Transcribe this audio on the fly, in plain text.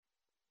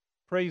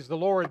Praise the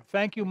Lord.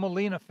 Thank you,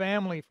 Molina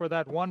family, for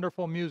that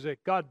wonderful music.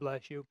 God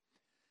bless you.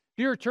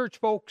 Dear church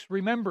folks,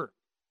 remember,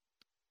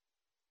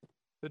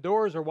 the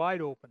doors are wide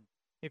open.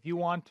 If you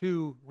want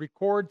to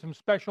record some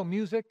special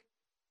music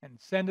and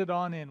send it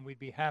on in, we'd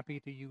be happy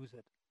to use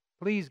it.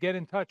 Please get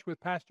in touch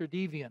with Pastor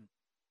Devian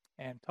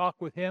and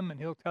talk with him, and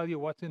he'll tell you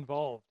what's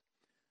involved.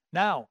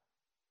 Now,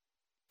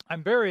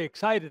 I'm very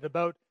excited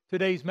about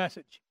today's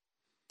message.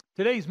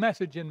 Today's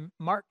message in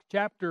Mark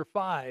chapter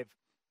 5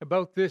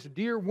 about this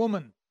dear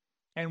woman,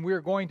 and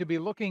we're going to be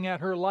looking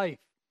at her life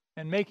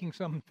and making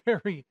some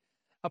very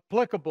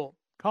applicable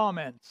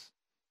comments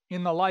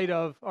in the light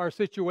of our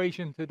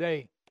situation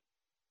today.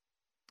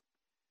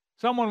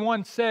 Someone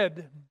once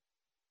said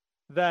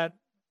that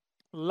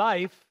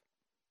life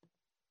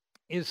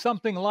is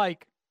something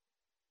like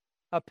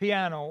a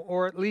piano,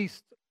 or at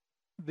least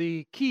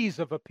the keys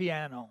of a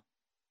piano.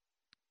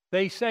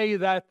 They say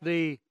that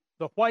the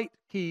white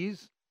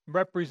keys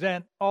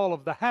represent all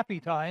of the happy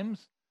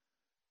times,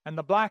 and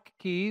the black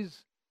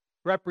keys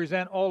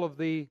represent all of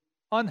the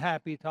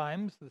unhappy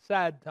times, the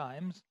sad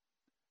times.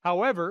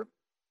 However,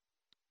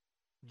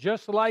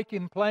 just like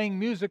in playing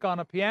music on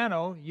a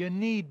piano, you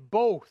need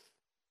both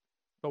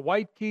the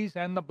white keys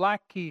and the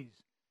black keys.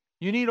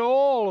 You need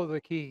all of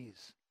the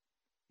keys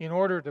in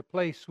order to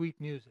play sweet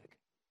music.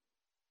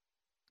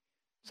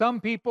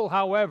 Some people,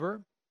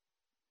 however,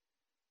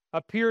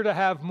 appear to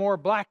have more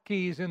black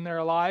keys in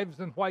their lives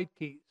than white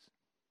keys.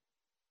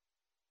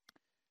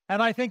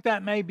 And I think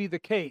that may be the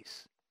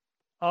case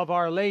of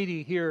Our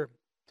Lady here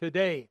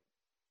today.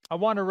 I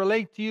want to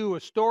relate to you a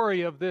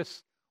story of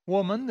this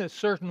woman, this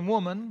certain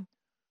woman,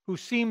 who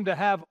seemed to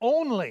have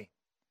only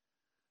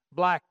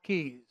black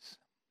keys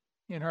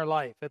in her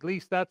life. At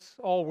least that's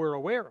all we're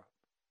aware of.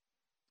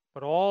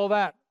 But all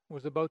that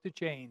was about to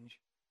change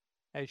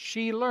as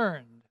she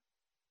learned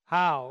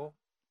how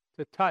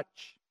to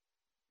touch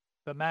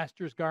the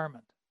Master's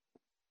garment.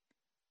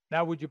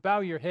 Now, would you bow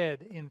your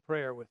head in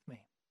prayer with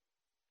me?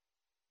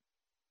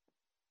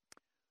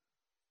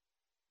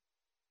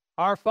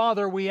 Our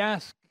Father, we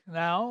ask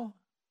now,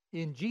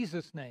 in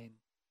Jesus' name,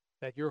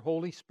 that your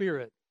Holy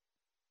Spirit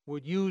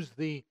would use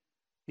the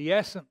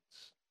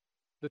essence,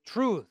 the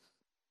truth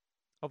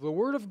of the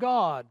Word of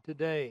God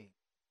today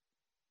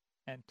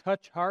and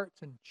touch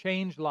hearts and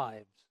change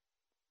lives.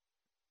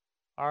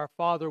 Our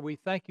Father, we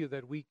thank you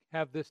that we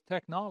have this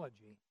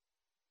technology.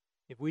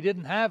 If we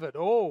didn't have it,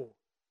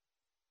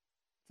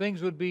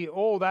 things would be,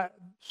 that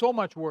so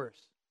much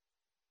worse.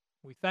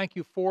 We thank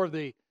you for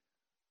the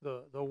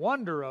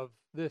wonder of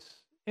this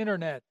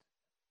internet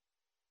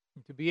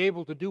and to be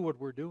able to do what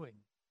we're doing.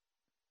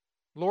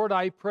 Lord,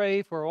 I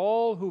pray for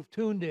all who've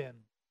tuned in.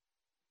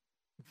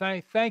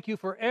 Thank you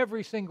for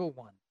every single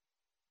one.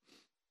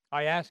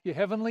 I ask you,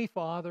 Heavenly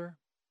Father,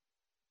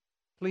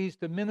 please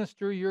to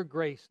minister your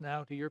grace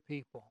now to your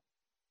people.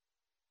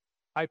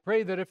 I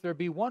pray that if there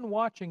be one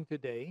watching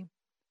today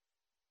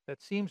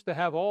that seems to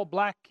have all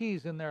black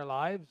keys in their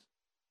lives,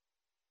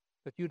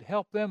 that you'd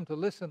help them to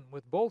listen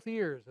with both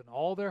ears and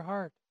all their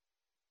heart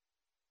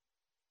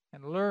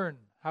and learn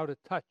how to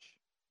touch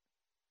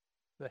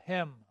the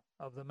hem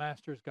of the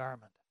Master's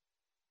garment.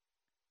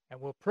 And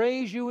we'll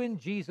praise you in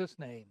Jesus'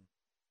 name.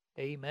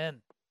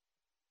 Amen.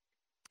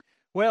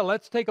 Well,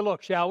 let's take a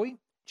look, shall we?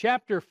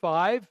 Chapter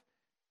 5,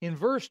 in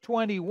verse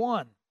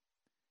 21,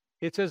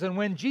 it says, "And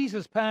when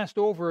Jesus passed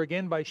over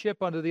again by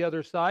ship unto the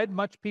other side,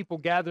 much people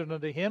gathered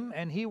unto him,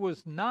 and he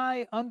was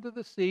nigh unto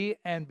the sea,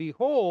 and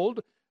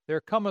behold,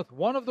 there cometh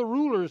one of the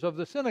rulers of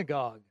the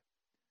synagogue,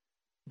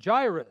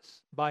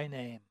 Jairus by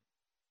name.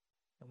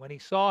 And when he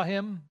saw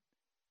him,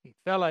 he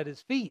fell at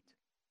his feet,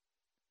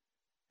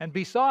 and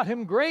besought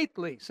him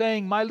greatly,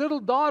 saying, My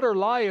little daughter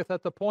lieth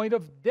at the point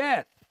of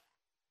death.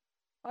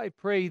 I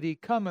pray thee,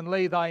 come and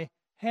lay thy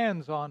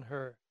hands on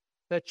her,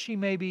 that she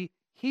may be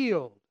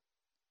healed,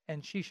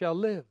 and she shall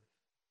live.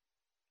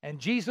 And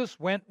Jesus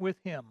went with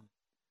him,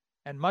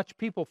 and much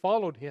people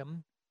followed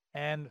him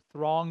and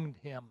thronged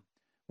him."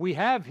 We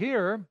have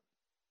here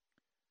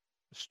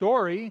a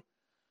story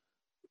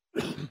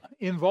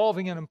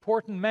involving an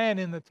important man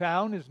in the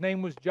town. His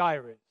name was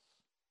Jairus.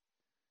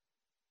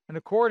 And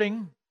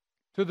according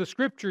to the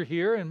scripture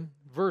here in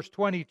verse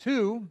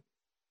 22,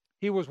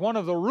 he was one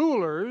of the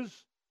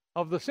rulers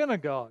of the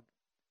synagogue.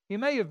 He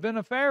may have been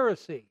a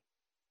Pharisee.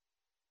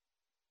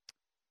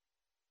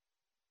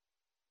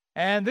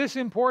 And this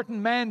important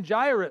man,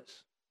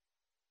 Jairus,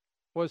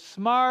 was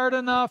smart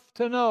enough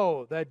to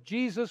know that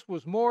Jesus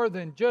was more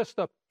than just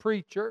a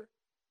preacher.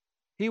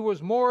 He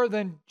was more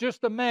than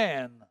just a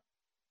man.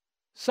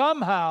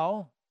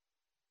 Somehow,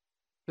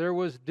 there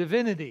was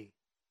divinity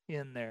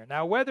in there.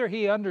 Now, whether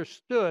he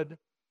understood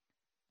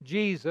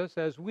Jesus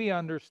as we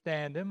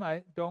understand him,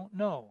 I don't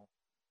know.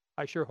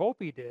 I sure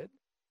hope he did.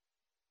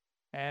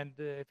 And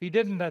if he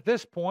didn't at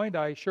this point,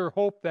 I sure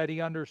hope that he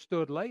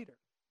understood later.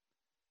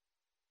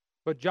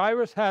 But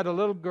Jairus had a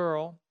little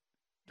girl,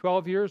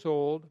 12 years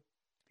old.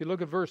 If you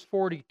look at verse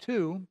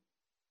 42,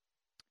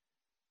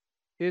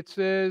 it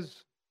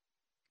says,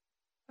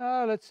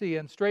 let's see.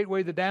 And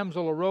straightway the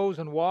damsel arose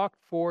and walked,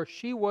 for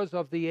she was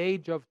of the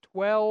age of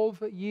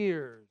 12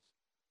 years.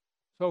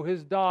 So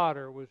his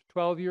daughter was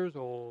 12 years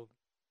old.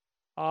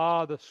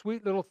 Ah, the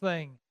sweet little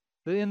thing,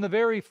 in the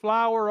very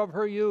flower of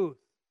her youth,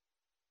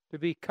 to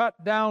be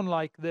cut down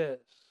like this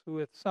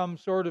with some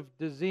sort of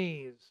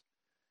disease.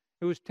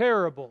 It was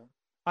terrible.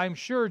 I'm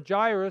sure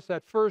Jairus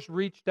at first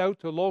reached out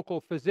to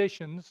local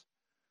physicians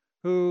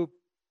who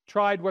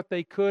tried what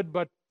they could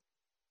but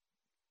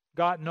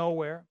got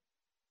nowhere.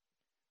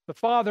 The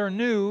father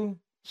knew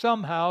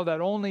somehow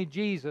that only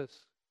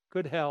Jesus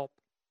could help.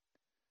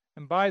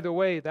 And by the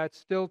way, that's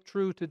still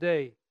true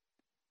today.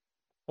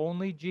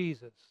 Only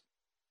Jesus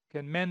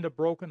can mend a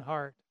broken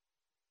heart.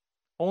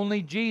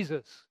 Only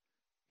Jesus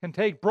can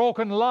take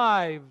broken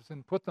lives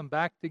and put them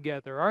back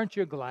together. Aren't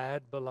you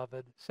glad,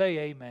 beloved? Say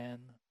amen.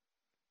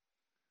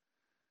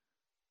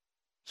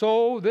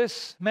 So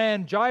this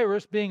man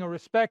Jairus, being a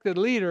respected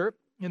leader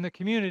in the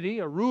community,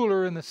 a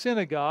ruler in the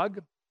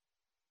synagogue,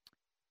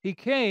 he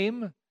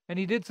came and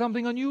he did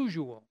something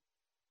unusual,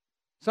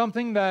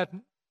 something that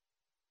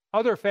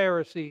other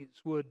Pharisees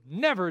would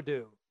never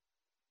do.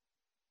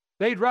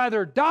 They'd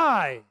rather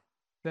die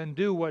than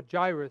do what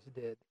Jairus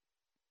did.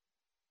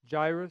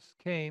 Jairus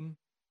came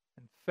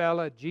and fell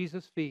at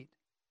Jesus' feet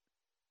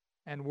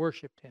and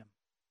worshiped him.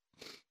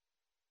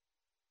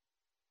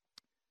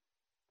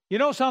 You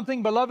know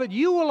something, beloved?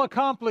 You will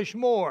accomplish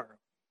more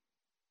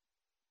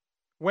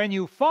when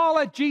you fall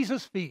at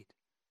Jesus' feet,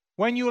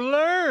 when you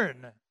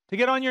learn to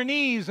get on your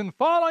knees and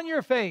fall on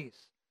your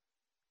face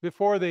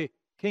before the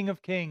King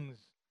of Kings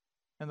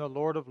and the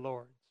Lord of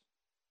Lords.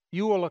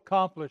 You will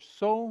accomplish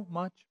so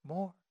much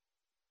more.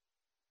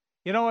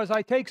 You know, as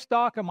I take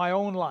stock of my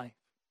own life,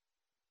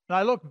 and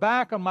I look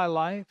back on my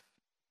life,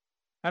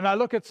 and I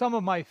look at some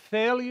of my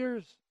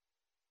failures,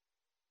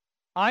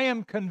 I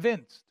am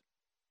convinced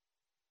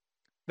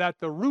that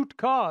the root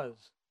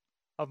cause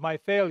of my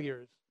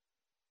failures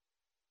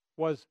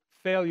was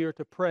failure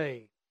to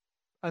pray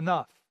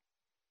enough,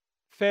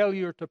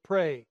 failure to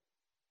pray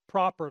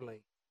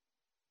properly,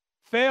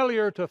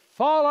 failure to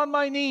fall on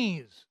my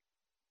knees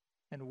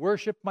and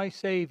worship my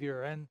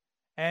Savior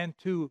and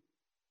to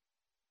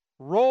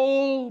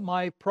roll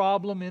my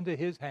problem into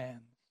His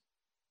hands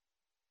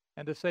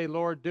and to say,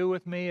 Lord, do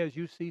with me as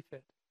you see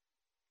fit.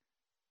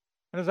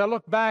 And as I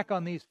look back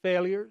on these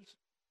failures,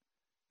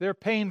 they're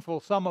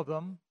painful, some of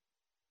them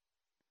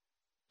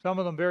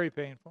very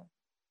painful.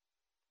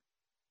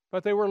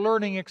 But they were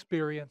learning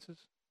experiences.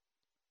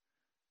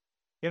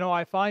 You know,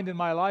 I find in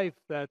my life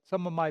that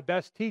some of my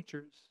best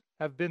teachers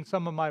have been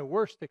some of my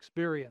worst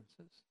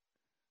experiences.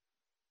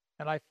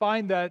 And I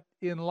find that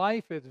in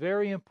life it's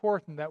very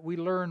important that we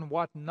learn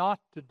what not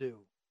to do.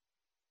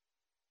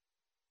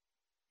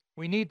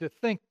 We need to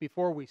think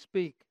before we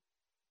speak.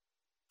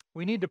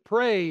 We need to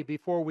pray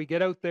before we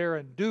get out there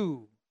and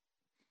do.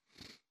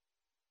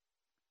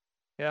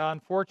 Yeah,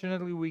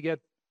 unfortunately, we get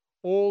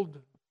old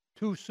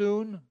too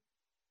soon.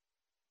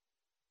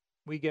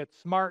 We get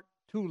smart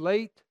too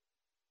late.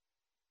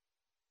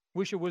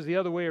 Wish it was the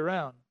other way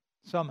around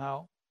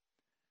somehow.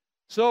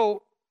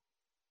 So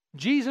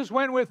Jesus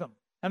went with them,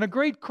 and a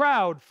great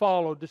crowd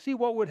followed to see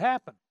what would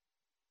happen.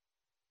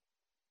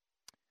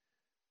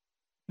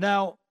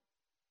 Now,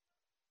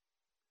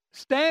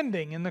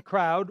 standing in the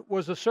crowd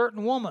was a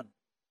certain woman.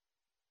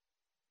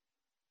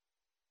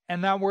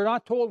 And now we're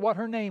not told what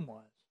her name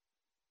was.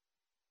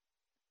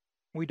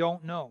 We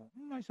don't know.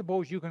 I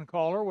suppose you can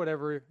call her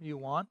whatever you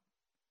want.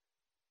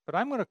 But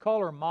I'm going to call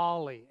her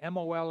Molly,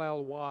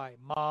 M-O-L-L-Y,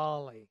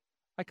 Molly.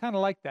 I kind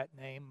of like that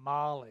name,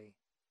 Molly.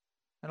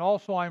 And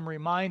also I'm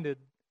reminded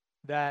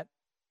that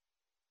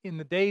in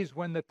the days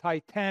when the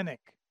Titanic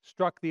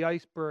struck the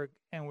iceberg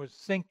and was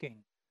sinking,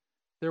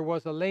 there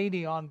was a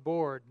lady on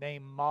board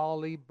named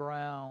Molly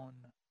Brown.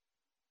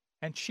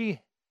 And she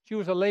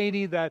was a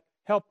lady that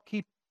helped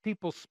keep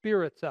people's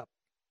spirits up.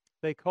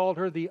 They called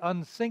her the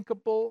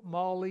unsinkable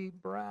Molly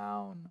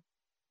Brown.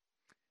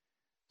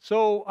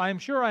 So I'm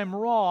sure I'm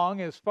wrong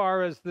as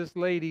far as this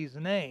lady's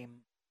name,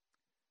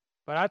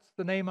 but that's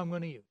the name I'm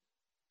going to use.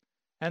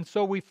 And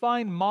so we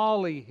find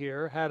Molly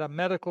here had a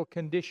medical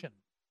condition.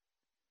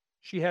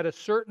 She had a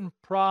certain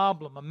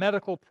problem, a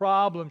medical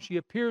problem. She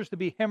appears to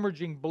be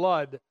hemorrhaging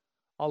blood,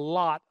 a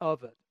lot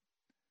of it.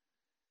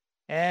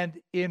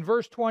 And in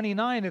verse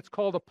 29, it's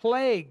called a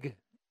plague.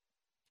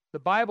 The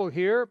Bible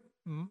here,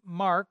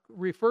 Mark,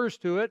 refers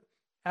to it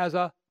as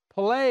a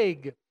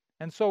plague.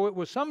 And so it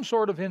was some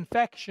sort of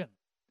infection.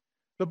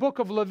 The book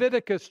of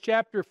Leviticus,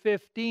 chapter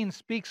 15,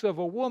 speaks of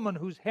a woman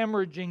who's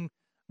hemorrhaging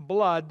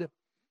blood,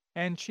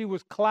 and she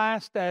was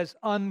classed as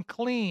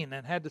unclean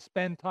and had to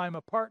spend time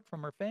apart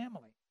from her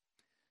family.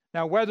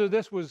 Now, whether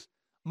this was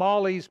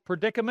Molly's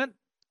predicament,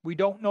 we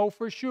don't know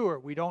for sure.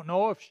 We don't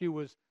know if she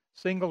was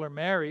single or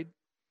married.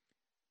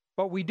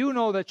 But we do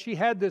know that she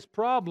had this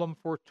problem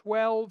for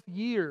 12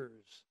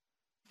 years.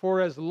 For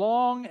as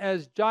long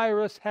as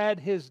Jairus had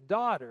his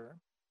daughter,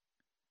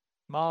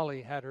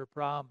 Molly had her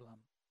problem.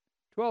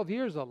 12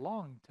 years is a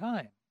long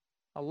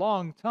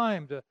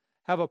time to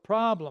have a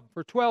problem.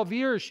 For 12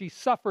 years she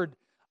suffered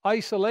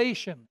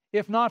isolation,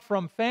 if not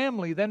from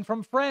family, then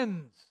from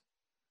friends.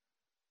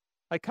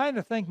 I kind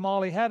of think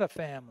Molly had a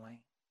family.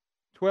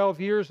 12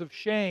 years of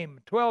shame,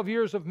 12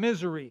 years of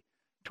misery,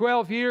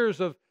 12 years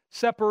of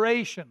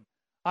separation,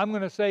 I'm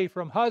going to say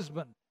from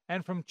husband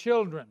and from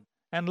children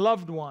and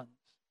loved ones.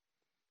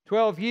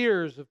 12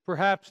 years of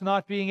perhaps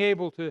not being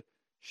able to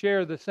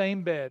share the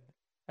same bed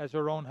as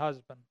her own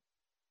husband.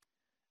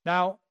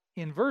 Now,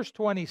 in verse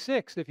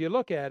 26, if you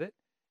look at it,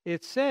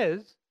 it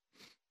says,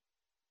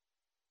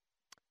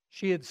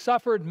 she had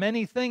suffered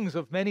many things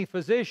of many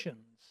physicians,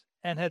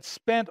 and had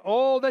spent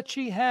all that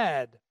she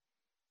had,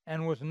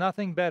 and was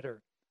nothing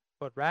better,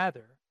 but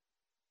rather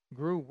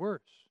grew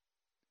worse.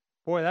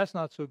 Boy, that's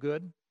not so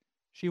good.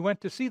 She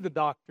went to see the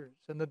doctors,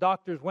 and the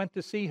doctors went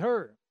to see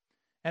her,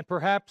 and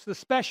perhaps the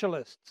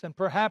specialists, and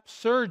perhaps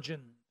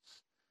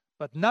surgeons,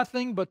 but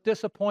nothing but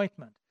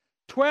disappointment.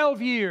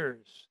 12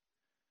 years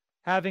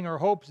having her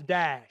hopes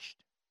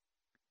dashed.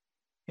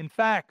 In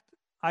fact,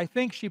 I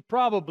think she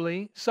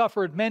probably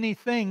suffered many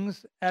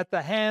things at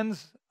the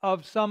hands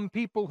of some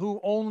people who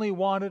only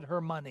wanted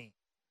her money.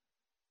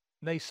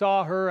 They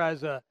saw her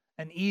as an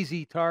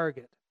easy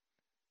target.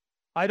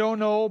 I don't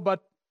know,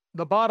 but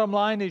the bottom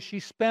line is she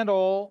spent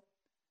all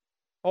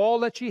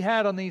that she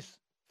had on these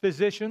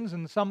physicians,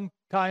 and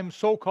sometimes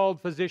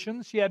so-called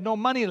physicians. She had no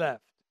money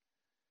left.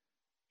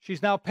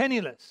 She's now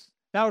penniless.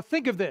 Now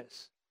think of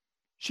this.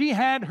 She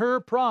had her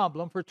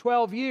problem for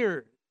 12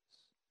 years.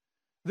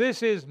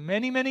 This is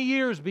many, many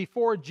years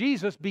before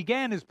Jesus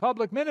began his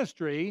public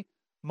ministry.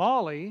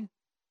 Molly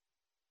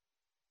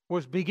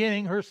was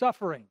beginning her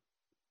suffering.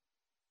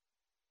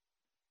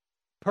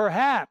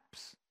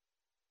 Perhaps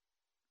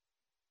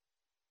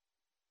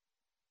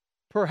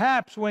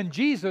when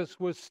Jesus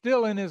was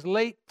still in his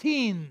late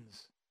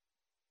teens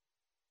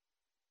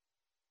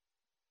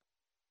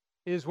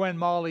is when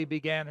Molly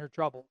began her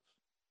troubles.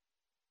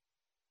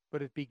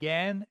 But it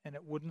began and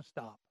it wouldn't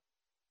stop.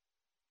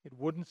 It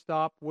wouldn't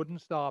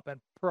stop. And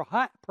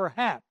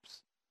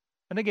perhaps,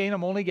 and again,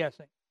 I'm only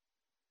guessing,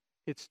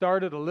 it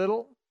started a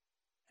little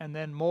and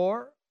then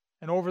more.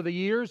 And over the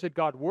years, it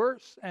got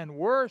worse and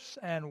worse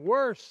and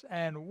worse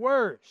and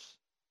worse.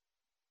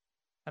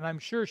 And I'm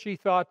sure she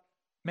thought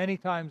many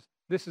times,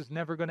 this is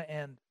never going to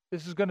end.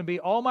 This is going to be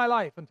all my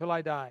life until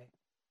I die.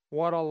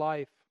 What a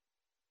life.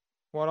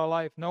 What a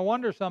life. No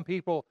wonder some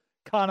people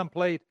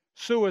contemplate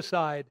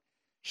suicide.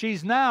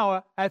 She's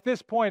now, at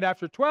this point,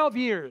 after 12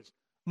 years,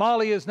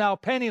 Molly is now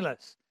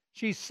penniless.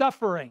 She's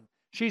suffering.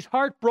 She's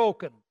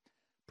heartbroken.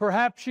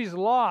 Perhaps she's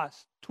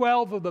lost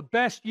 12 of the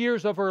best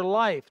years of her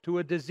life to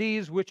a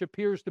disease which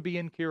appears to be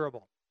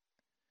incurable.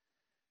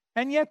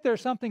 And yet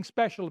there's something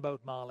special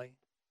about Molly.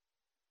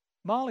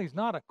 Molly's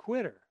not a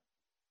quitter.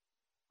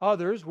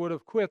 Others would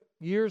have quit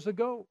years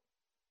ago.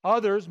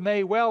 Others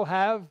may well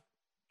have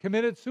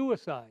committed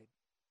suicide,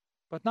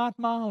 but not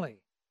Molly.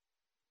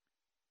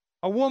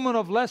 A woman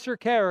of lesser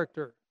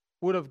character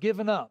would have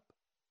given up.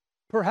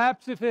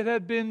 Perhaps if it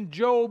had been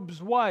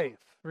Job's wife,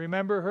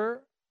 remember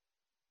her?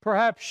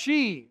 Perhaps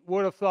she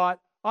would have thought,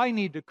 I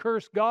need to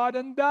curse God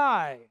and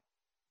die.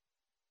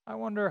 I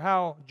wonder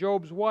how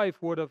Job's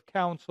wife would have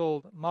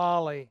counseled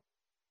Molly.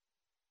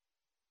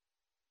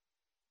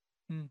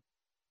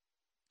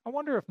 I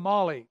wonder if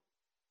Molly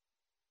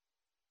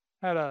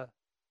had a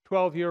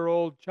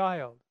 12-year-old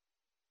child.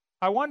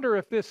 I wonder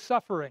if this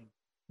suffering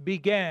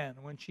began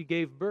when she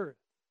gave birth.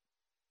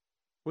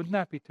 Wouldn't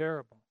that be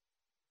terrible?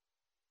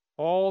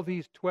 All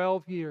these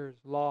 12 years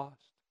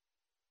lost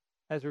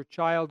as her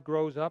child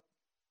grows up.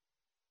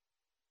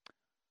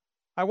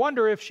 I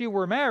wonder if she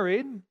were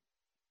married,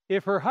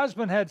 if her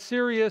husband had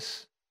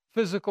serious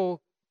physical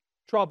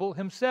trouble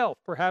himself.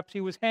 Perhaps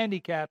he was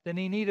handicapped and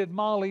he needed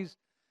Molly's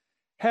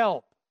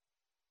help.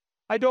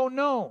 I don't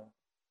know.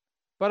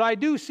 But I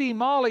do see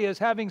Molly as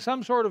having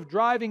some sort of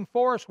driving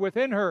force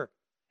within her,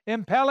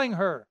 impelling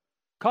her,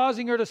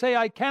 causing her to say,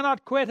 I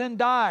cannot quit and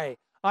die.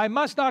 I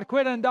must not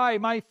quit and die.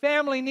 My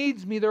family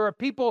needs me. There are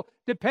people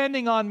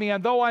depending on me.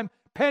 And though I'm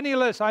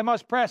penniless, I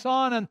must press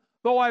on. And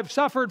though I've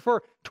suffered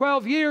for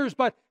 12 years,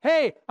 but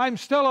hey, I'm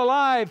still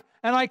alive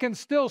and I can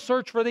still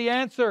search for the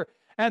answer.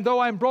 And though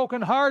I'm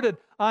brokenhearted,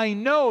 I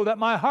know that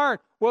my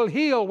heart will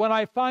heal when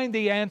I find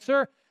the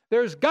answer.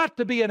 There's got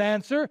to be an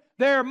answer.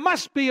 There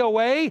must be a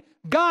way.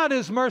 God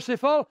is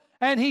merciful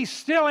and He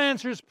still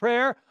answers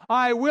prayer.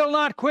 I will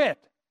not quit.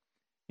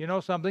 You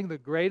know something? The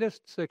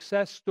greatest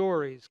success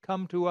stories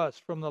come to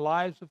us from the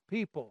lives of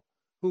people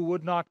who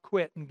would not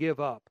quit and give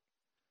up.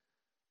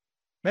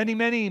 Many,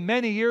 many,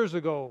 many years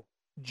ago,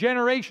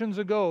 generations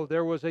ago,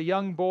 there was a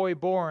young boy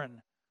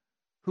born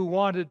who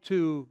wanted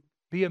to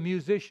be a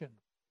musician.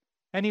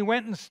 And he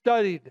went and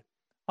studied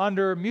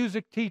under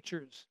music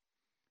teachers.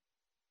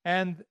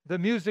 And the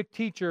music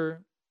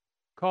teacher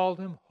called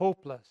him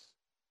hopeless,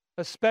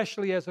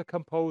 especially as a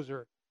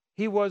composer.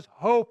 He was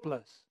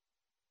hopeless.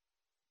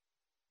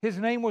 His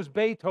name was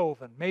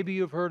Beethoven. Maybe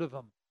you've heard of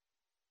him.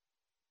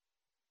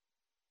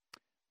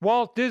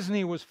 Walt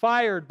Disney was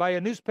fired by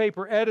a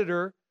newspaper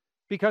editor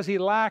because he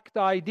lacked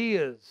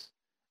ideas.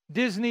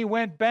 Disney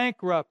went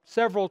bankrupt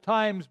several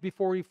times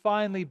before he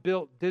finally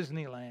built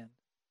Disneyland.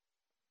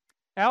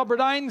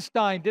 Albert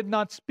Einstein did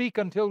not speak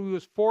until he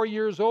was 4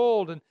 years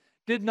old and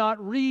did not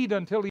read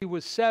until he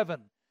was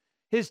 7.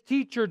 His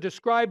teacher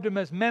described him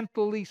as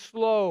mentally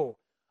slow,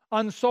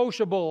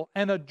 unsociable,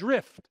 and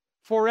adrift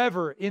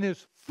forever in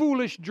his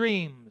foolish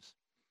dreams.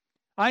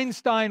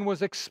 Einstein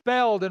was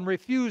expelled and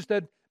refused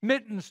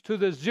admittance to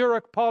the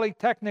Zurich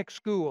Polytechnic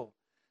School.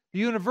 The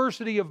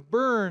University of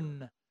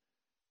Bern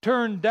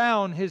turned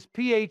down his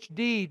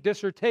PhD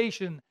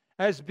dissertation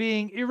as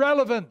being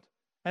irrelevant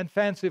and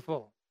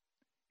fanciful.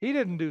 He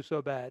didn't do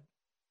so bad.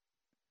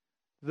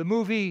 The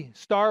movie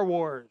Star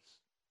Wars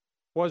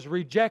was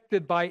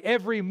rejected by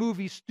every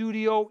movie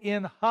studio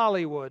in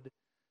Hollywood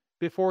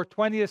before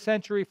 20th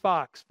Century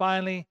Fox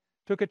finally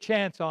took a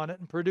chance on it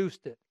and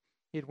produced it.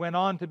 It went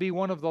on to be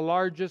one of the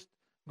largest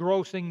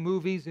grossing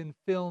movies in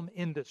film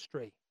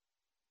industry.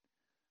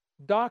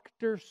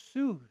 Dr.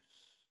 Seuss.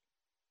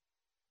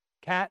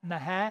 Cat in the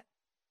Hat,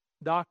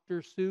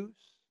 Dr.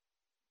 Seuss.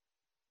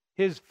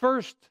 His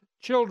first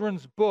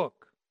children's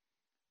book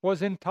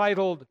was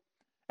entitled,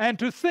 "And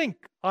to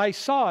Think I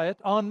Saw It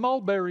on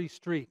Mulberry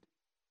Street."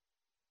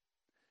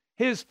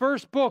 His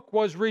first book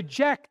was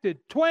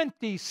rejected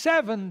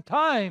 27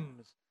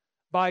 times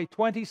by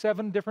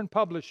 27 different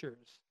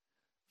publishers.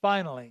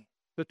 Finally,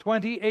 the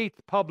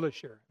 28th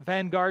publisher,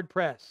 Vanguard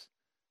Press,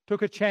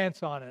 took a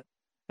chance on it,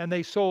 and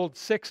they sold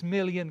 6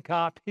 million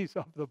copies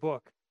of the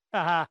book.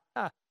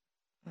 I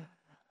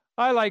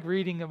like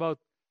reading about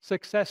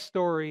success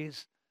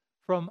stories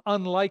from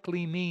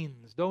unlikely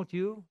means, don't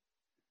you?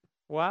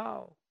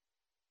 Wow.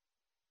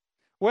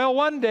 Well,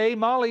 one day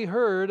Molly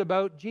heard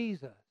about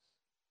Jesus.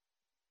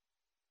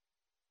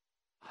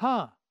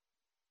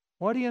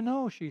 What do you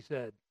know, she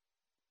said.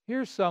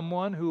 Here's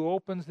someone who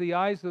opens the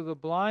eyes of the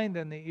blind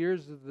and the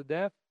ears of the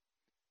deaf.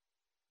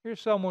 Here's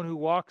someone who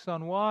walks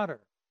on water.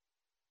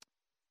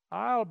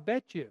 I'll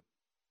bet you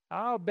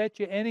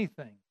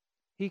anything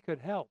he could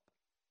help.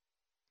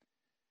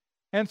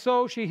 And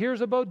so she hears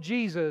about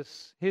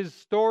Jesus, his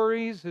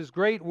stories, his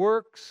great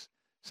works.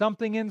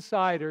 Something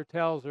inside her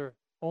tells her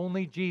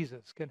only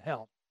Jesus can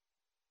help.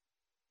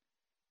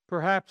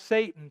 Perhaps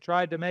Satan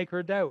tried to make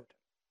her doubt.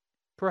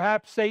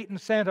 Perhaps Satan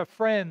sent a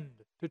friend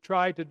to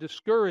try to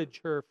discourage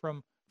her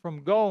from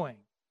going.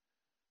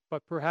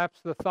 But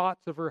perhaps the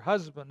thoughts of her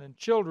husband and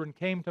children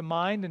came to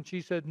mind, and she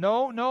said,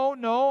 no,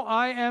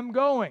 I am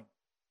going.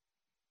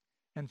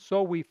 And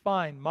so we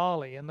find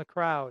Molly in the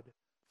crowd,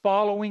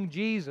 following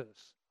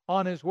Jesus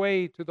on his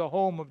way to the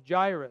home of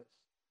Jairus.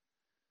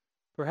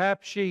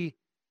 Perhaps she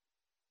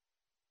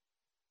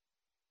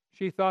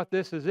thought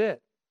this is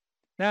it.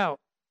 Now,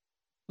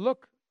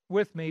 look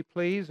with me,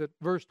 please, at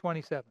verse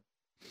 27.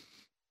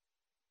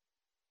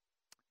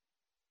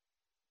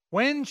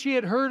 When she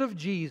had heard of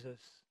Jesus,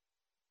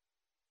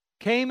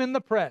 came in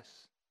the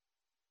press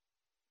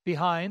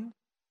behind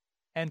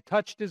and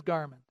touched his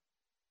garment.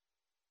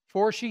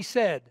 For she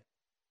said,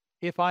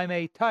 if I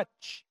may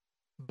touch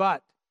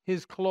but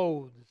his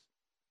clothes,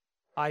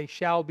 I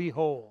shall be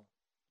whole.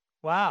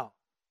 Wow.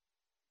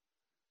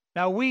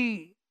 Now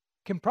we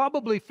can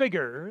probably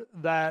figure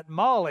that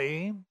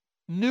Molly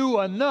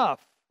knew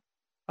enough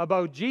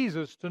about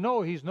Jesus to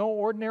know he's no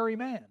ordinary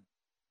man.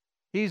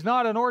 He's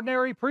not an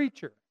ordinary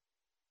preacher.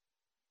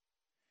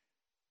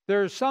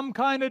 There's some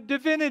kind of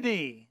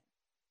divinity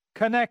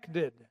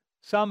connected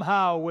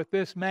somehow with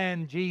this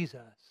man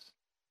Jesus.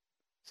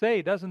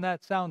 Say, doesn't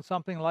that sound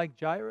something like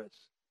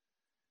Jairus?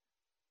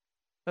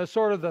 That's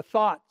sort of the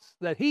thoughts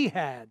that he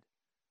had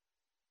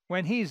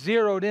when he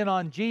zeroed in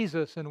on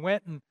Jesus and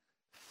went and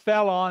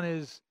fell on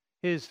his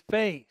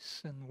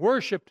face and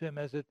worshiped him,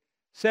 as it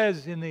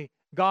says in the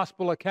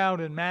gospel account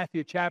in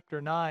Matthew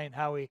chapter 9,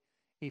 how he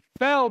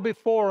fell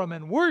before him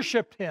and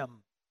worshiped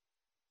him.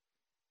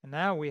 And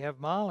now we have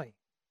Molly.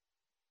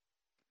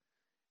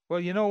 Well,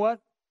 you know what?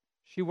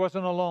 She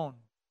wasn't alone.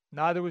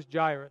 Neither was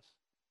Jairus.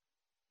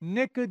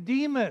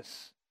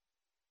 Nicodemus,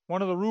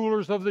 one of the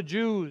rulers of the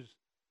Jews,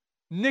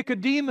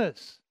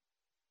 Nicodemus,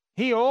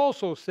 he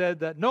also said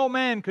that no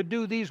man could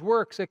do these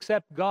works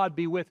except God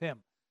be with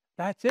him.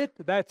 That's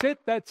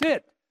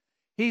it.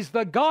 He's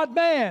the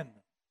God-man.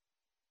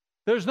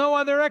 There's no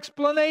other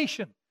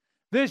explanation.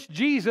 This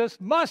Jesus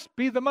must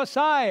be the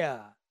Messiah.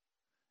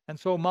 And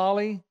so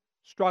Molly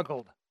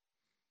struggled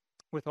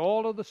with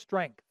all of the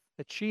strength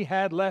that she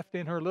had left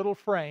in her little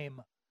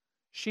frame.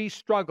 She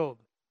struggled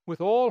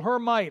with all her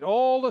might,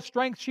 all the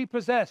strength she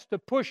possessed to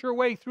push her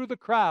way through the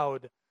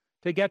crowd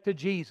to get to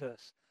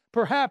Jesus.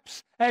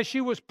 Perhaps as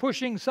she was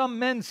pushing, some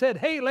men said,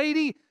 "Hey,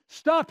 lady,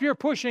 stop your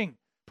pushing."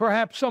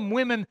 Perhaps some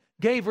women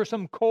gave her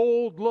some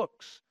cold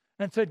looks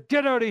and said,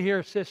 "Get out of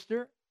here,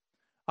 sister."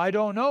 I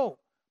don't know.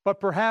 But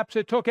perhaps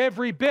it took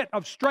every bit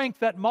of strength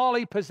that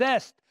Molly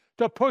possessed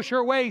to push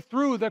her way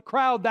through the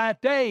crowd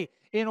that day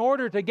in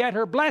order to get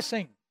her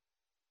blessing.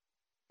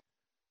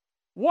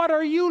 What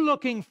are you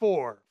looking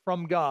for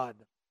from God?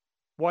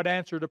 What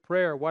answer to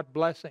prayer? What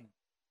blessing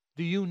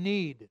do you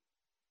need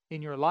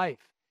in your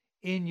life,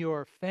 in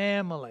your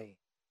family?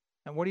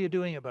 And what are you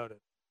doing about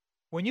it?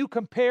 When you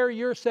compare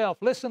yourself,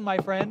 listen, my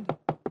friend,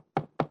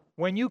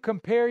 when you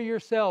compare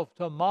yourself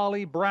to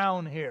Molly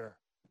Brown here,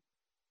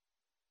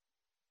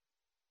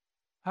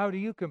 how do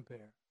you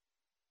compare?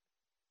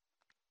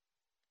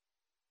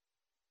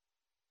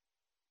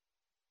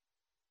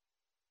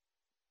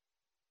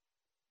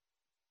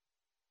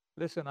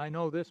 Listen, I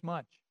know this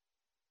much.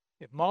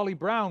 If Molly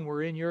Brown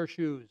were in your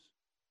shoes,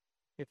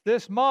 if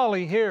this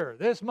Molly here,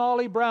 this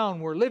Molly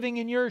Brown were living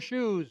in your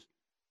shoes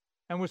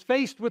and was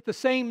faced with the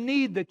same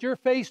need that you're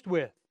faced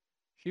with,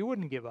 she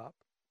wouldn't give up.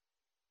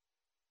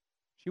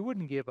 She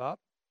wouldn't give up.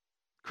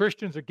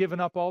 Christians are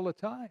giving up all the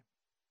time.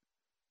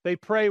 They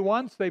pray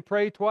once, they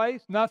pray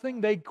twice,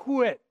 nothing, they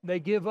quit, they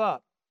give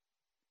up.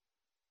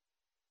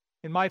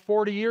 In my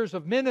 40 years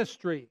of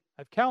ministry,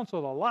 I've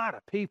counseled a lot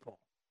of people.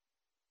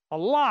 A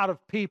lot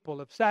of people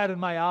have sat in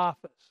my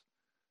office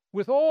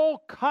with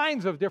all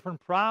kinds of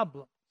different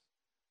problems,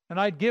 and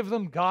I'd give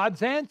them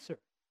God's answer.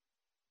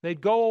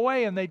 They'd go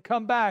away and they'd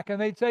come back and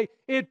they'd say,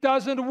 "It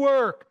doesn't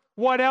work.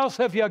 What else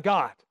have you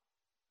got?"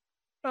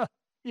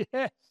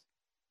 Yes.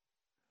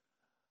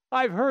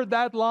 I've heard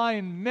that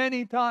line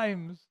many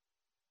times.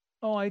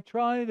 "Oh, I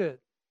tried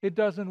it. It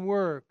doesn't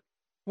work.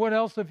 What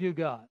else have you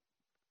got?"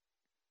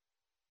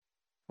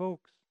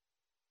 Folks,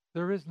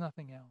 there is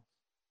nothing else.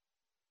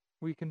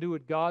 We can do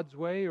it God's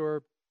way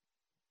or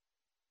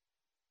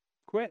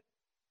quit.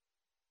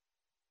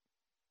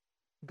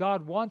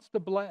 God wants to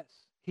bless.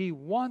 He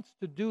wants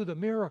to do the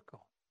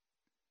miracle.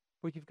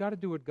 But you've got to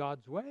do it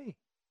God's way.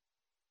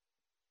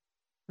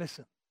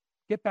 Listen,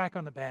 get back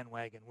on the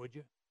bandwagon, would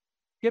you?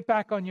 Get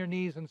back on your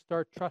knees and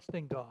start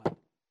trusting God.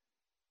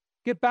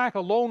 Get back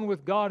alone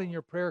with God in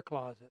your prayer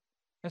closet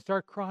and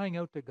start crying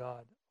out to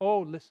God. Oh,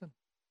 listen,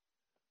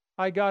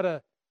 I got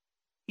an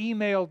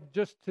email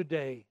just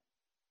today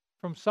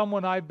from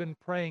someone I've been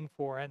praying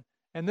for, and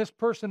this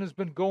person has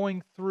been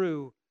going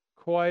through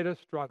quite a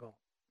struggle.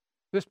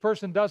 This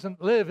person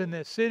doesn't live in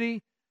this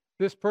city.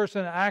 This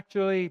person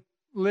actually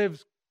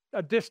lives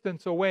a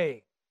distance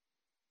away,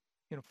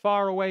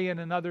 far away in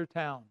another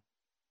town.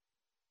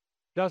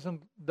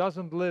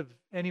 Doesn't live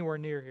anywhere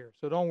near here.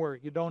 So don't worry,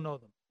 you don't know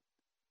them.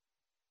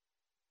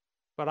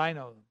 But I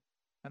know them,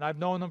 and I've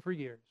known them for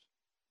years.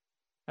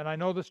 And I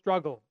know the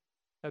struggle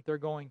that they're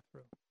going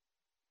through.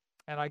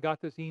 And I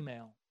got this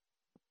email.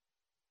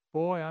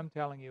 Boy, I'm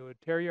telling you, it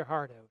would tear your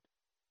heart out.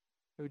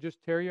 It would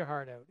just tear your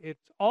heart out.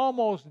 It's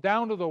almost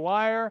down to the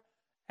wire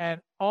and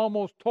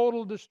almost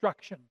total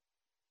destruction.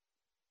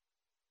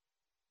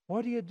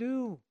 What do you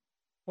do?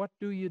 What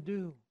do you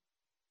do?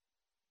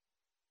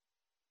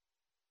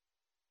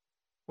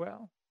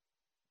 Well,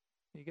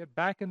 you get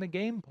back in the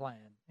game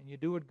plan and you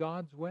do it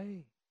God's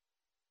way.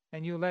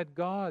 And you let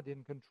God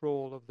in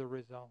control of the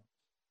results.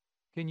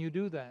 Can you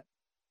do that?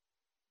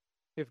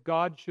 If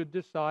God should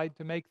decide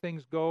to make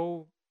things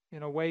go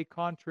in a way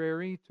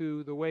contrary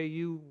to the way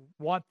you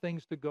want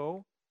things to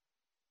go,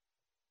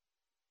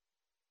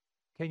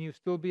 can you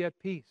still be at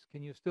peace?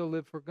 Can you still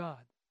live for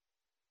God?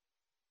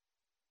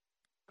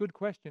 Good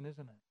question,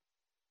 isn't it?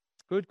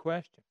 Good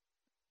question.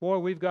 Boy,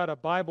 we've got a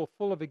Bible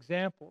full of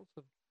examples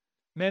of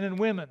men and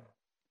women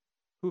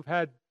who've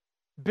had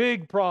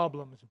big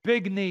problems,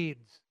 big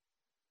needs.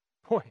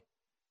 Boy,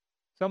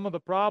 some of the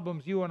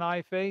problems you and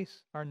I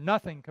face are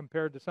nothing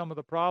compared to some of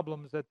the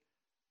problems that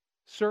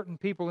certain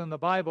people in the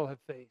Bible have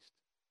faced.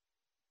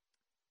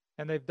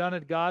 And they've done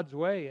it God's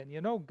way.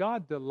 And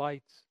God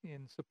delights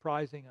in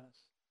surprising us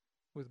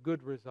with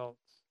good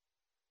results.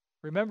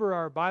 Remember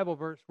our Bible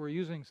verse we're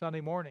using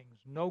Sunday mornings.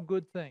 No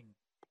good thing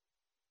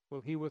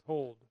will He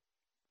withhold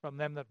from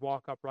them that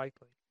walk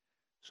uprightly.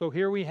 So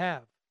here we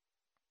have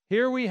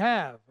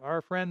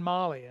our friend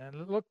Molly.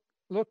 And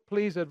look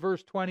please at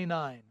verse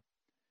 29.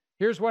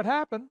 Here's what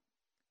happened.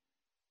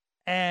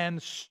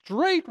 And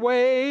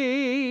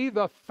straightway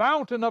the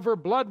fountain of her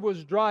blood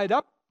was dried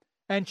up,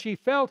 and she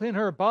felt in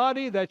her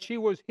body that she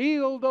was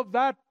healed of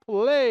that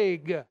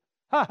plague.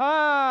 Ha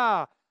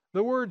ha!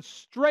 The word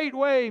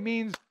straightway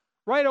means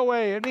right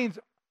away. It means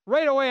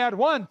right away at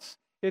once.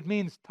 It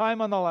means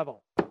time on the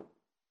level.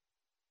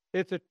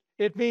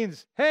 It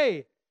means,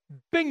 hey,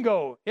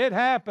 bingo, it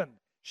happened.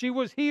 She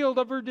was healed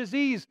of her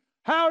disease.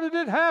 How did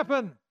it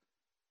happen?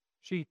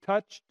 She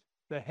touched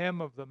the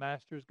hem of the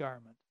master's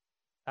garment.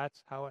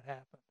 That's how it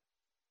happened.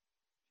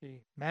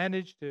 She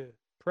managed to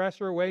press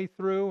her way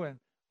through and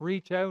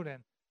reach out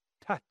and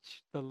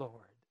touch the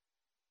Lord.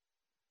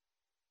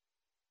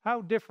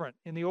 How different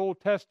in the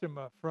Old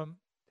Testament from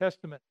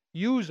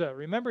Uzzah,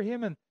 remember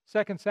him in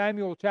 2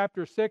 Samuel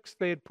chapter 6?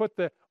 They had put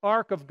the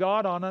ark of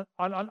God on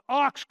an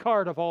ox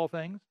cart of all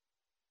things.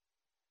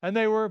 And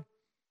they were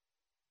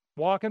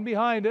walking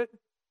behind it.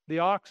 The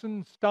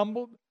oxen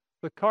stumbled.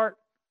 The cart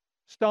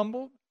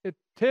stumbled. It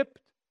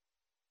tipped.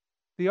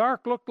 The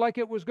ark looked like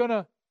it was going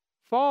to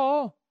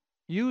fall.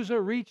 Uzzah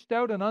reached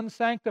out an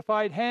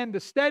unsanctified hand to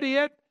steady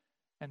it,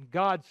 and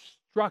God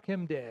struck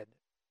him dead.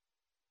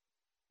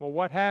 Well,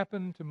 what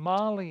happened to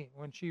Molly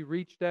when she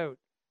reached out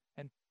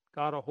and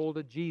got a hold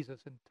of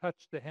Jesus and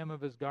touched the hem of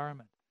His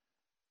garment?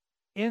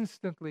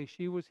 Instantly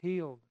she was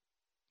healed.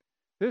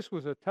 This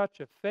was a touch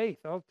of faith,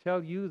 I'll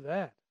tell you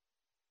that.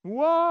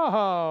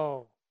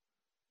 Whoa!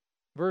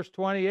 Verse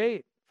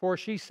 28, for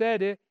she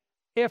said,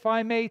 if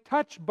I may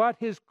touch but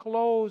his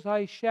clothes,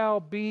 I shall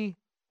be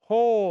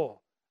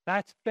whole.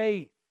 That's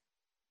faith.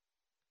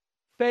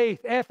 Faith,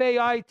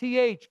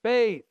 F-A-I-T-H,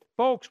 faith.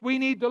 Folks, we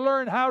need to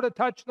learn how to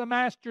touch the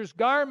Master's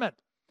garment.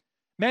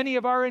 Many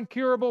of our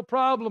incurable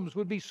problems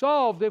would be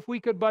solved if we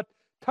could but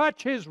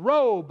touch his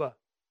robe.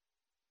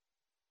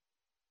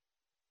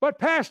 But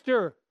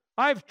Pastor,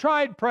 I've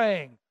tried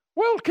praying.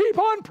 We'll keep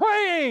on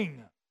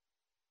praying.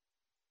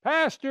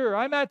 Pastor,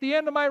 I'm at the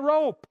end of my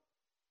rope.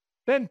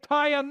 Then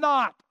tie a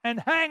knot and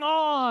hang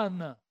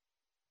on.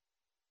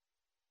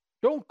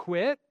 Don't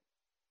quit.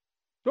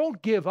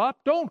 Don't give up.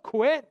 Don't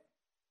quit.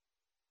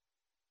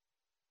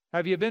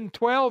 Have you been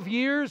 12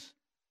 years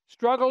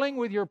struggling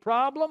with your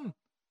problem?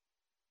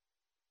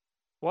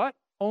 What?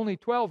 Only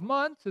 12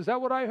 months? Is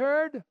that what I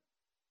heard?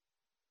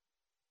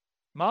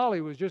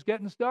 Molly was just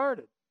getting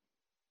started.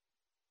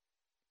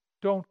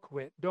 Don't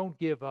quit. Don't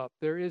give up.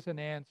 There is an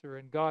answer,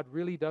 and God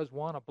really does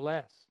want to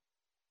bless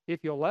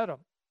if you'll let him.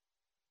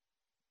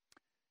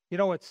 You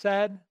know, it's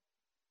sad,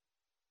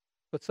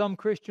 but some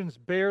Christians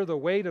bear the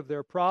weight of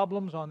their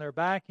problems on their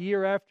back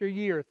year after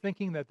year,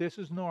 thinking that this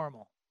is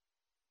normal.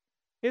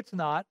 It's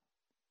not.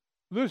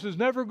 This is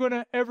never going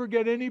to ever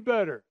get any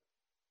better.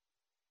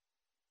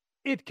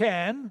 It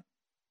can.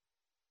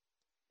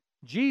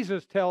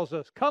 Jesus tells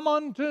us, come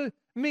unto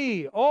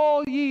me,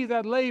 all ye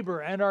that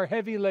labor and are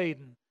heavy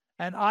laden,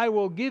 and I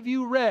will give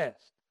you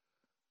rest.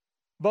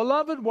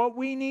 Beloved, what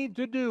we need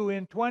to do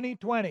in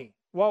 2020,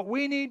 what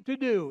we need to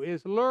do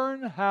is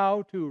learn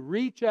how to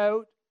reach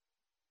out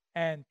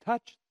and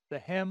touch the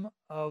hem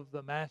of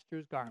the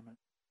Master's garment.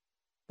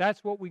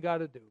 That's what we got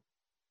to do.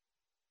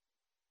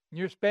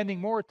 You're spending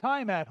more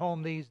time at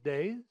home these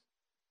days.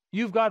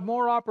 You've got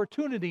more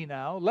opportunity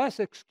now,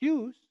 less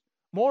excuse,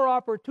 more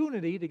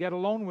opportunity to get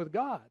alone with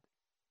God.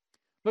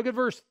 Look at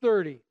verse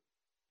 30.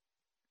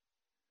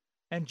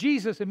 And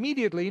Jesus,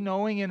 immediately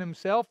knowing in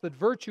himself that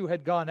virtue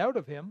had gone out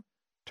of him,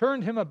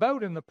 turned him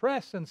about in the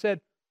press and said,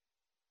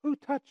 who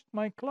touched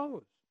my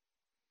clothes?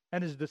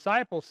 And his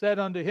disciples said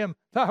unto him,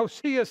 thou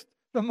seest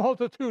the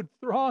multitude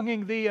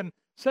thronging thee, and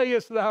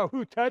sayest thou,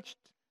 who touched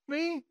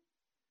me?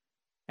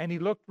 And he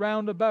looked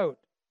round about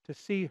to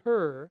see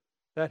her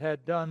that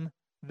had done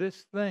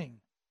this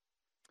thing.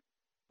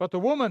 But the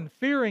woman,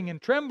 fearing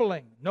and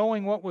trembling,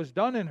 knowing what was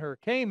done in her,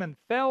 came and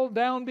fell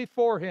down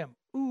before him.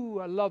 Ooh,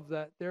 I love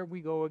that. There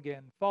we go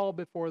again. Fall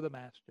before the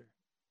Master.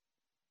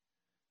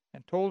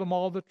 And told him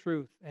all the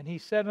truth. And he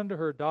said unto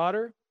her,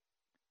 daughter,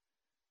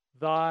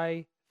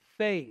 thy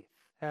faith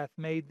hath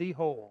made thee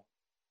whole.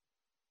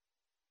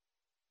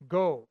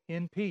 Go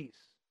in peace,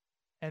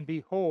 and be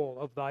whole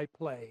of thy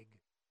plague.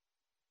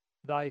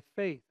 Thy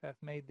faith hath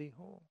made thee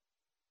whole.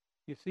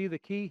 You see, the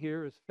key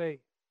here is faith.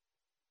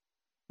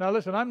 Now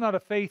listen, I'm not a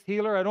faith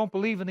healer. I don't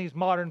believe in these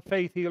modern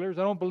faith healers.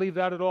 I don't believe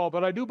that at all.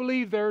 But I do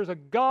believe there is a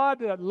God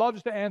that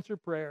loves to answer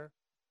prayer.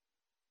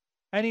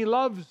 And he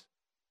loves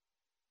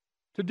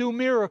to do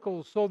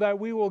miracles so that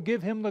we will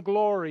give him the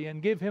glory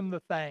and give him the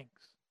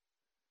thanks.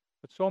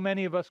 But so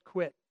many of us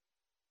quit.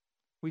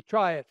 We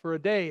try it for a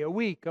day, a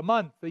week, a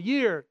month, a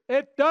year.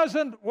 It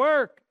doesn't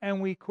work,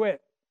 and we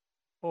quit.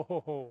 Oh,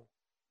 ho, ho.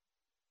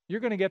 You're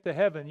going to get to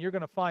heaven. You're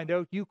going to find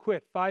out you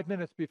quit 5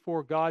 minutes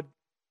before God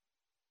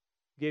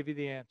gave you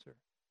the answer.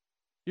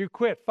 You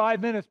quit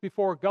 5 minutes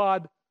before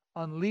God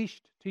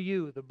unleashed to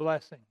you the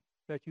blessing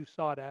that you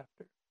sought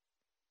after.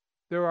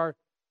 There are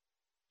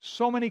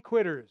so many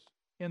quitters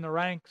in the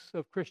ranks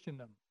of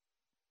Christendom.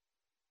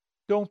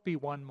 Don't be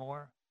one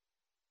more.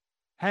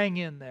 Hang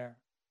in there.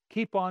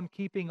 Keep on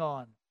keeping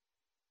on.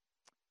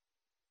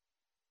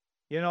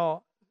 You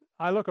know,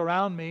 I look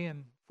around me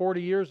in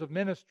 40 years of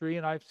ministry,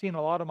 and I've seen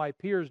a lot of my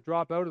peers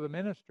drop out of the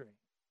ministry.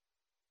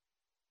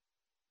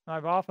 And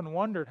I've often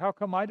wondered, how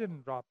come I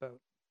didn't drop out?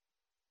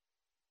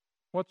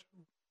 What's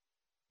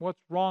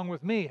wrong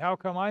with me? How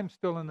come I'm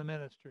still in the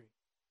ministry?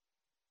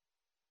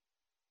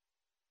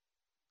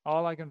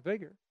 All I can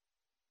figure,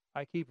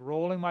 I keep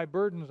rolling my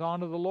burdens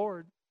onto the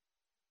Lord,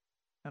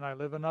 and I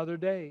live another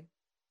day.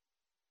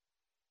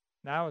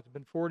 Now it's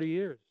been 40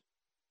 years.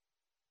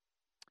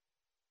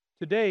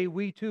 Today,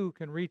 we too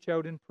can reach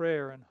out in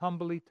prayer and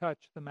humbly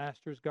touch the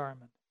Master's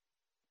garment.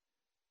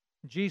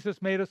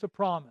 Jesus made us a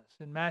promise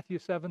in Matthew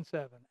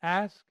 7:7.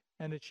 Ask,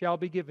 and it shall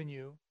be given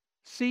you.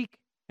 Seek,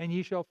 and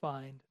ye shall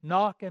find.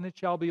 Knock, and it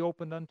shall be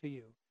opened unto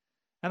you.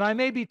 And I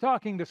may be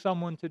talking to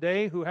someone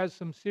today who has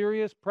some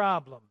serious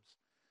problems,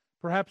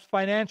 perhaps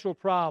financial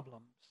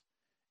problems.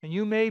 And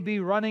you may be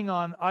running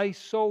on ice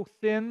so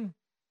thin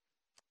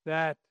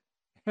that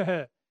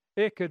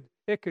it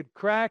could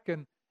crack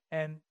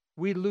and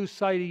we lose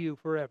sight of you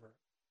forever.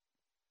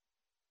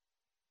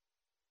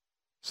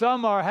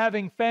 Some are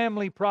having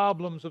family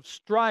problems of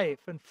strife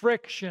and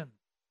friction.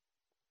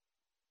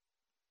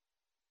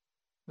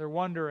 They're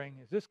wondering,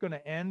 is this going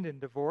to end in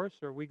divorce?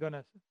 Are we going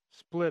to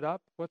split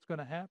up? What's going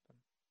to happen?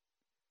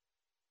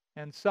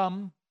 And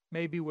some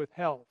maybe with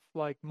health,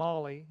 like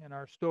Molly in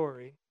our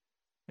story.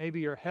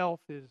 Maybe your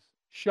health is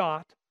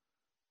shot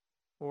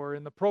or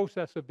in the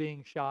process of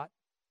being shot,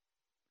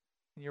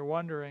 and you're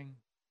wondering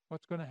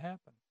what's going to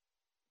happen.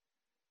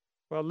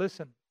 Well,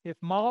 listen, if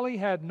Molly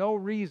had no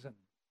reason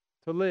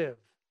to live,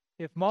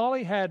 if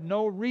Molly had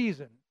no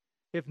reason,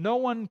 if no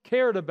one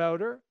cared about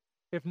her,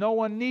 if no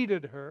one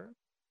needed her,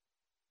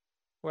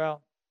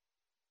 well,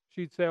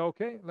 she'd say,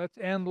 okay, let's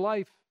end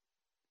life.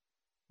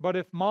 But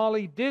if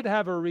Molly did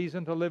have a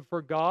reason to live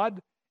for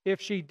God,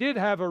 if she did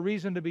have a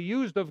reason to be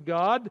used of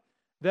God,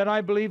 then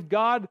I believe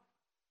God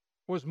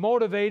was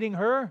motivating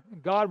her,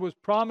 God was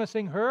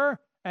promising her,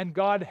 and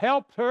God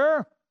helped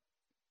her.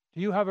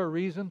 Do you have a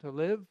reason to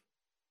live?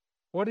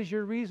 What is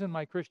your reason,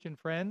 my Christian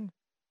friend,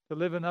 to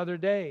live another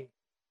day?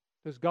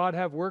 Does God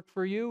have work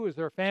for you? Is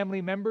there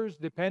family members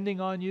depending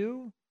on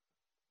you?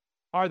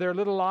 Are there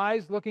little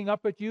eyes looking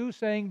up at you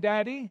saying,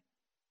 Daddy,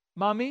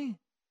 Mommy,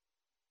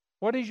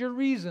 what is your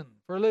reason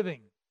for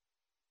living?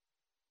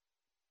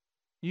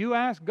 You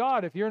ask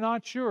God if you're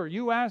not sure.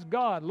 You ask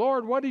God,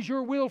 Lord, what is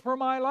your will for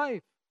my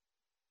life?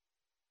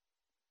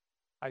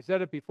 I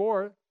said it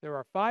before, there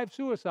are 5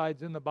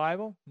 suicides in the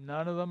Bible.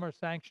 None of them are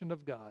sanctioned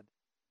of God.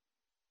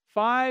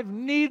 5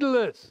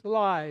 needless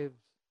lives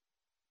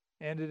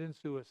ended in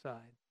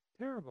suicide.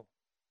 Terrible.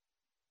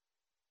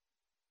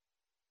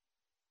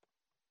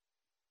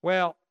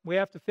 Well, we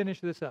have to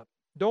finish this up.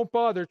 Don't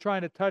bother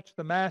trying to touch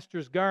the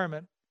master's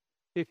garment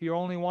if you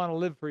only want to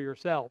live for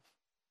yourself.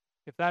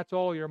 If that's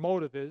all your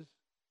motive is.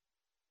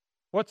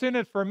 What's in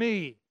it for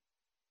me?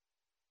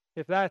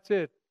 If that's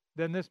it,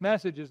 then this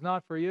message is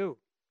not for you.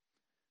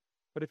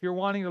 But if you're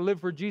wanting to live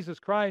for Jesus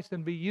Christ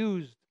and be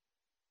used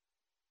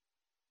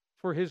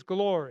for His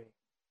glory,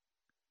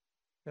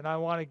 then I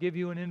want to give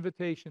you an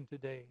invitation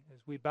today as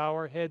we bow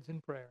our heads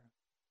in prayer.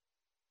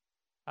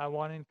 I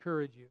want to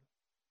encourage you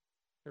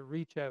to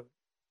reach out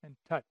and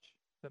touch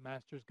the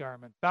Master's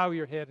garment. Bow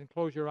your head and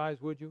close your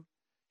eyes, would you?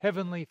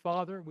 Heavenly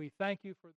Father, we thank you for